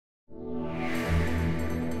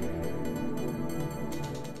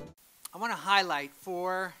want to highlight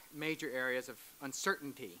four major areas of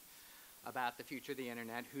uncertainty about the future of the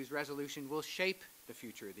Internet whose resolution will shape the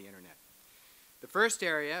future of the Internet. The first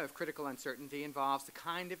area of critical uncertainty involves the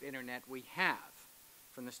kind of Internet we have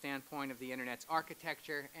from the standpoint of the Internet's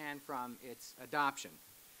architecture and from its adoption.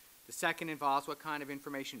 The second involves what kind of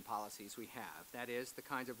information policies we have. That is, the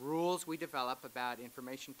kinds of rules we develop about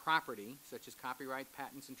information property, such as copyright,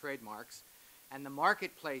 patents, and trademarks, and the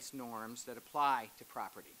marketplace norms that apply to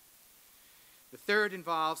property. The third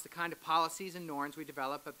involves the kind of policies and norms we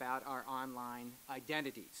develop about our online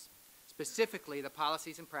identities, specifically the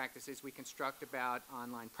policies and practices we construct about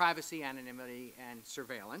online privacy, anonymity, and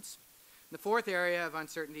surveillance. The fourth area of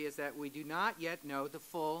uncertainty is that we do not yet know the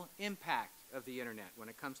full impact of the Internet when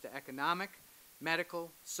it comes to economic, medical,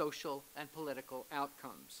 social, and political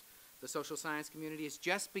outcomes. The social science community is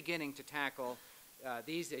just beginning to tackle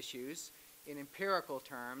these issues in empirical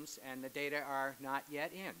terms, and the data are not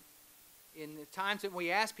yet in. In the times that we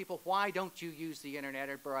ask people, why don't you use the Internet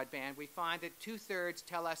or broadband, we find that 2/3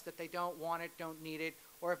 tell us that they don't want it, don't need it,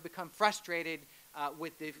 or have become frustrated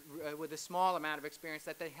with the small amount of experience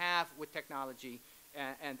that they have with technology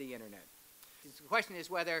and the Internet. The question is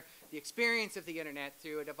whether the experience of the Internet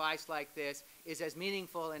through a device like this is as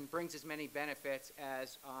meaningful and brings as many benefits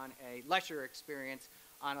as on a leisure experience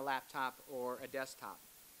on a laptop or a desktop.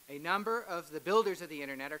 A number of the builders of the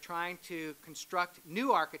Internet are trying to construct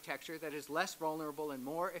new architecture that is less vulnerable and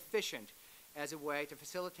more efficient as a way to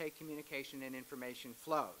facilitate communication and information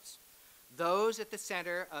flows. Those at the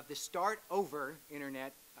center of the Start Over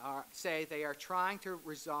Internet say they are trying to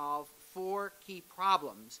resolve four key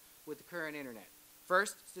problems with the current Internet.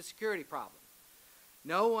 First, it's the security problem.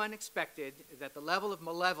 No one expected that the level of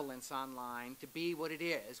malevolence online to be what it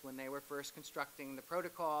is when they were first constructing the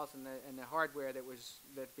protocols and the hardware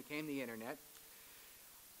that became the Internet.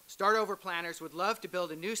 Start-over planners would love to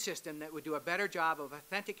build a new system that would do a better job of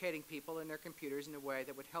authenticating people and their computers in a way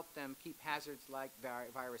that would help them keep hazards like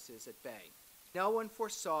viruses at bay. No one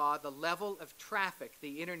foresaw the level of traffic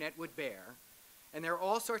the Internet would bear, and there are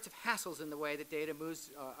all sorts of hassles in the way that data moves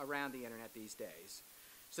around the Internet these days.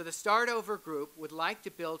 So the Start-over group would like to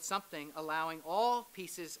build something allowing all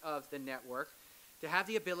pieces of the network to have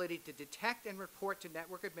the ability to detect and report to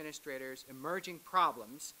network administrators emerging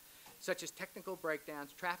problems such as technical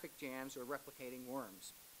breakdowns, traffic jams, or replicating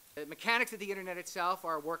worms. The mechanics of the Internet itself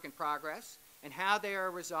are a work in progress, and how they are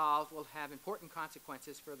resolved will have important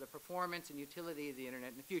consequences for the performance and utility of the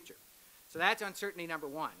Internet in the future. So that's uncertainty number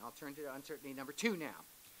one. I'll turn to uncertainty number two now.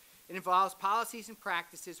 It involves policies and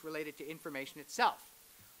practices related to information itself.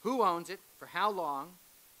 Who owns it, for how long,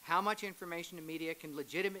 how much information and media can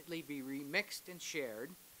legitimately be remixed and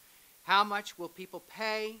shared, how much will people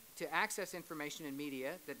pay to access information and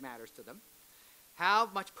media that matters to them, how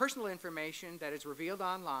much personal information that is revealed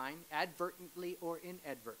online, advertently or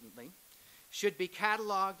inadvertently, should be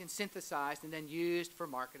cataloged and synthesized and then used for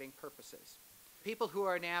marketing purposes. People who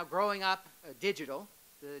are now growing up digital,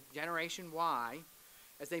 the Generation Y,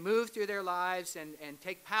 as they move through their lives and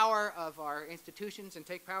take power of our institutions and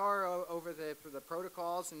take power over the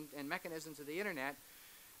protocols and mechanisms of the Internet,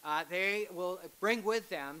 they will bring with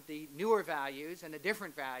them the newer values and the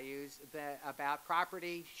different values about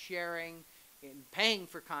property, sharing, and paying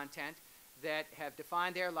for content that have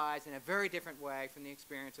defined their lives in a very different way from the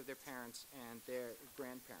experience of their parents and their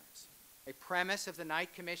grandparents. A premise of the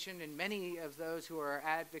Knight Commission and many of those who are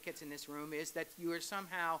advocates in this room is that you are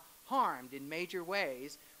somehow harmed in major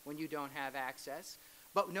ways when you don't have access,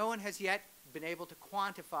 but no one has yet been able to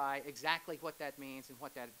quantify exactly what that means and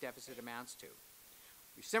what that deficit amounts to.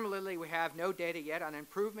 Similarly, we have no data yet on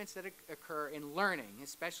improvements that occur in learning,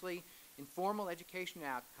 especially in formal education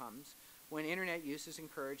outcomes when Internet use is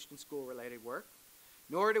encouraged in school-related work,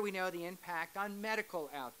 nor do we know the impact on medical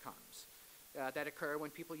outcomes that occur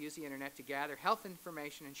when people use the Internet to gather health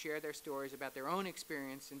information and share their stories about their own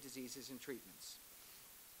experience in diseases and treatments.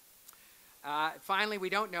 Finally, we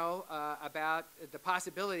don't know about the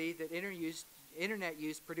possibility that Internet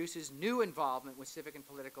use produces new involvement with civic and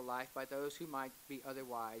political life by those who might be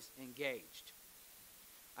otherwise engaged.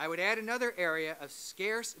 I would add another area of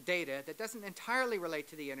scarce data that doesn't entirely relate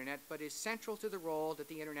to the Internet, but is central to the role that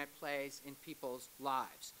the Internet plays in people's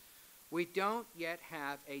lives. We don't yet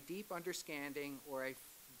have a deep understanding or a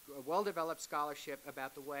well-developed scholarship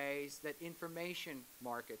about the ways that information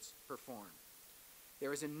markets perform.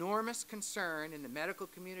 There is enormous concern in the medical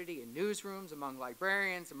community, in newsrooms, among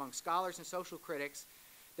librarians, among scholars and social critics,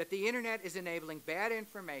 that the Internet is enabling bad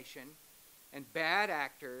information and bad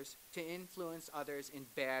actors to influence others in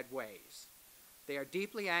bad ways. They are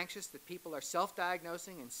deeply anxious that people are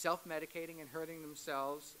self-diagnosing and self-medicating and hurting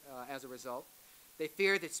themselves as a result. They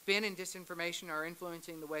fear that spin and disinformation are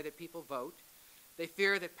influencing the way that people vote. They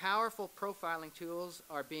fear that powerful profiling tools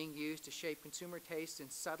are being used to shape consumer tastes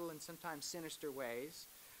in subtle and sometimes sinister ways.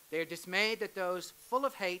 They are dismayed that those full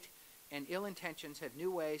of hate and ill intentions have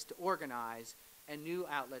new ways to organize and new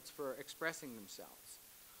outlets for expressing themselves.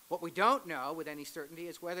 What we don't know with any certainty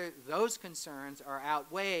is whether those concerns are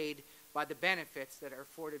outweighed by the benefits that are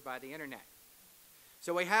afforded by the internet.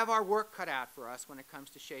 So we have our work cut out for us when it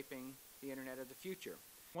comes to shaping the internet of the future.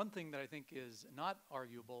 One thing that I think is not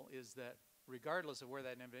arguable is that regardless of where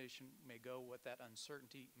that innovation may go, what that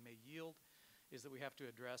uncertainty may yield, is that we have to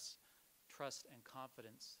address trust and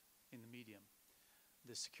confidence in the medium.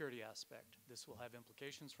 The security aspect. This will have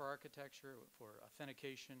implications for architecture, for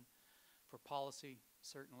authentication, for policy,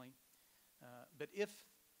 certainly. But if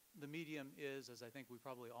the medium is, as I think we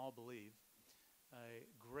probably all believe,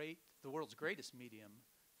 the world's greatest medium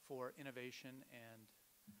for innovation and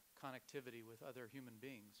connectivity with other human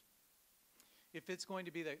beings, if it's going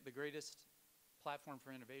to be the greatest platform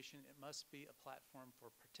for innovation, it must be a platform for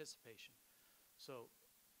participation. So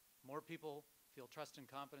more people feel trust and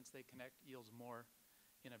confidence, they connect, yields more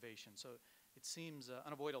innovation. So it seems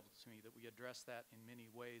unavoidable to me that we address that in many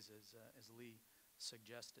ways, as Lee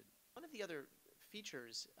suggested. One of the other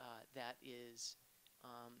features that is,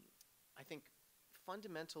 I think,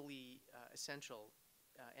 fundamentally essential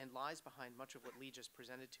and lies behind much of what Lee just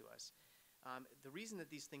presented to us, the reason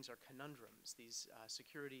that these things are conundrums, these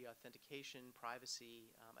security, authentication,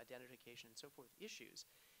 privacy, identification, and so forth issues,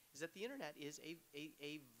 is that the internet is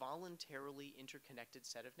a voluntarily interconnected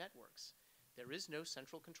set of networks. There is no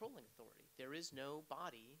central controlling authority. There is no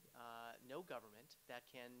body, no government that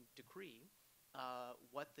can decree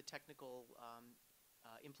what the technical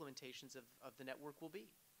implementations of the network will be.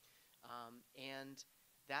 And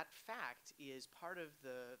that fact is part of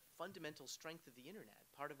the fundamental strength of the internet,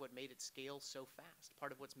 part of what made it scale so fast,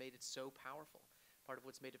 part of what's made it so powerful, part of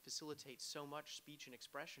what's made it facilitate so much speech and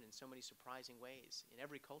expression in so many surprising ways in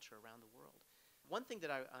every culture around the world. One thing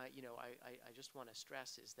that I just want to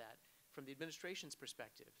stress is that from the administration's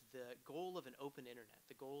perspective, the goal of an open internet,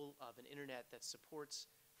 the goal of an internet that supports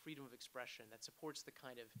freedom of expression, that supports the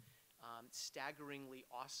kind of staggeringly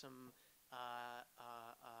awesome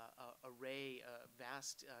array,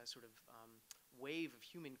 vast sort of wave of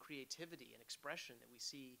human creativity and expression that we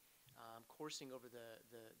see coursing over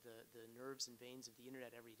the nerves and veins of the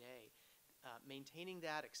internet every day. Maintaining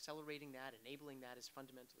that, accelerating that, enabling that is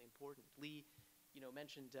fundamentally important. Lee,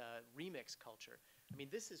 mentioned remix culture. I mean,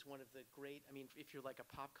 this is one of the great, if you're like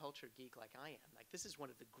a pop culture geek like I am, like this is one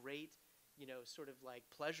of the great, sort of like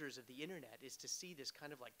pleasures of the internet, is to see this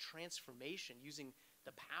kind of like transformation using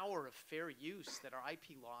the power of fair use that our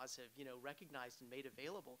IP laws have, recognized and made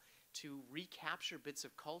available to recapture bits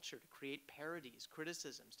of culture, to create parodies,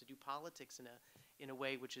 criticisms, to do politics in a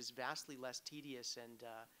way which is vastly less tedious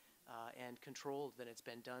and controlled than it's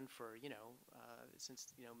been done for,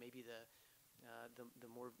 since, maybe the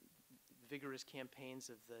more vigorous campaigns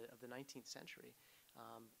of the 19th century,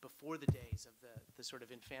 before the days of the sort of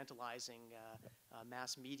infantilizing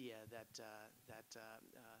mass media that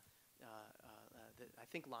I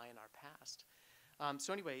think lie in our past.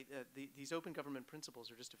 So anyway, these open government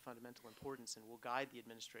principles are just of fundamental importance and will guide the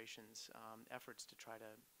administration's efforts to try to,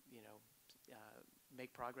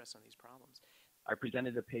 make progress on these problems. I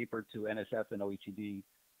presented a paper to NSF and OECD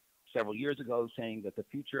several years ago saying that the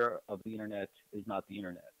future of the internet is not the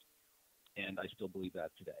internet. And I still believe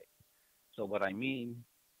that today. So what I mean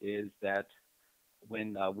is that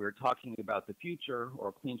when we're talking about the future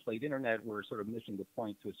or clean slate internet, we're sort of missing the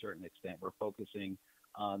point to a certain extent. We're focusing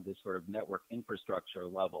on this sort of network infrastructure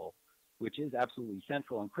level, which is absolutely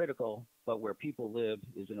central and critical, but where people live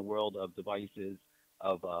is in a world of devices,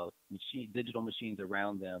 of digital machines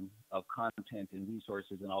around them, of content and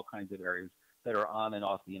resources in all kinds of areas that are on and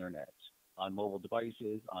off the internet, on mobile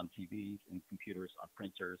devices, on TVs and computers, on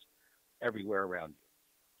printers, everywhere around you.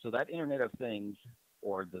 So that Internet of Things,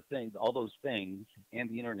 or the things, all those things and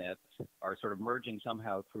the internet are sort of merging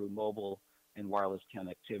somehow through mobile and wireless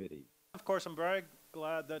connectivity. Of course, I'm very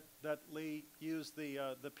glad that Lee used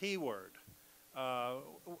the P word,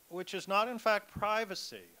 which is not in fact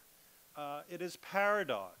privacy. It is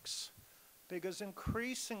paradox, because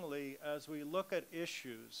increasingly as we look at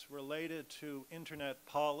issues related to internet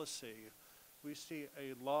policy, we see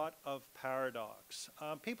a lot of paradox.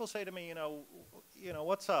 People say to me,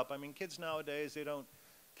 what's up? I mean, kids nowadays, they don't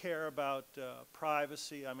care about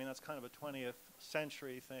privacy. I mean, that's kind of a 20th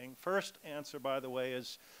century thing. First answer, by the way,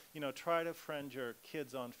 is, try to friend your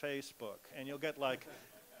kids on Facebook, and you'll get like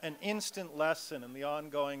an instant lesson in the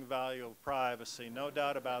ongoing value of privacy. No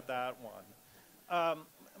doubt about that one.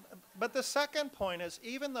 But the second point is,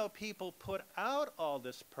 even though people put out all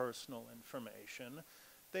this personal information,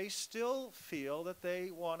 they still feel that they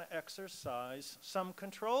want to exercise some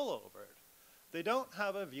control over it. They don't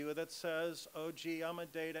have a view that says, oh, gee, I'm a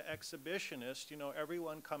data exhibitionist, you know,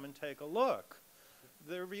 everyone come and take a look.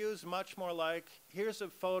 Their view is much more like, here's a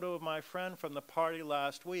photo of my friend from the party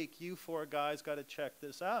last week, you four guys got to check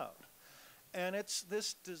this out. And it's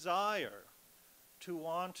this desire to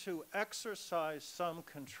want to exercise some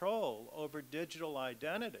control over digital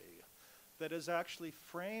identity that is actually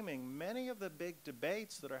framing many of the big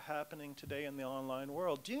debates that are happening today in the online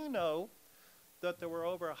world. Do you know that there were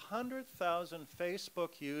over 100,000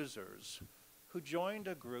 Facebook users who joined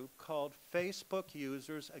a group called Facebook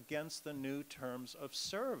Users Against the New Terms of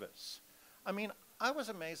Service? I mean, I was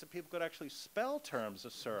amazed that people could actually spell terms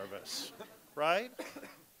of service, right?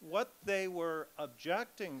 What they were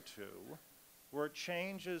objecting to were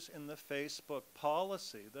changes in the Facebook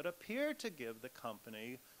policy that appeared to give the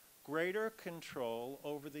company greater control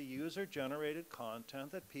over the user-generated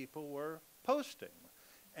content that people were posting,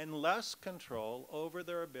 and less control over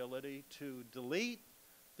their ability to delete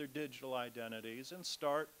their digital identities and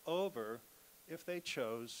start over if they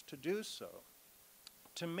chose to do so.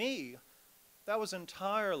 To me, that was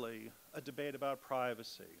entirely a debate about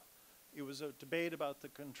privacy. It was a debate about the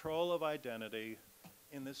control of identity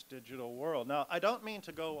in this digital world. Now, I don't mean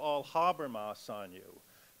to go all Habermas on you,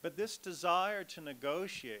 but this desire to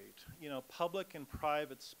negotiate, you know, public and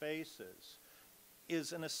private spaces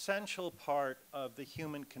is an essential part of the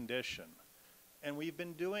human condition. And we've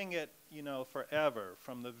been doing it, you know, forever,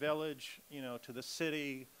 from the village, you know, to the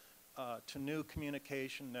city, to new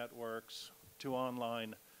communication networks, to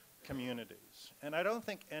online communities. And I don't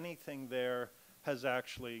think anything there has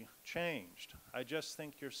actually changed. I just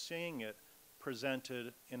think you're seeing it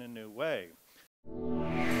presented in a new way.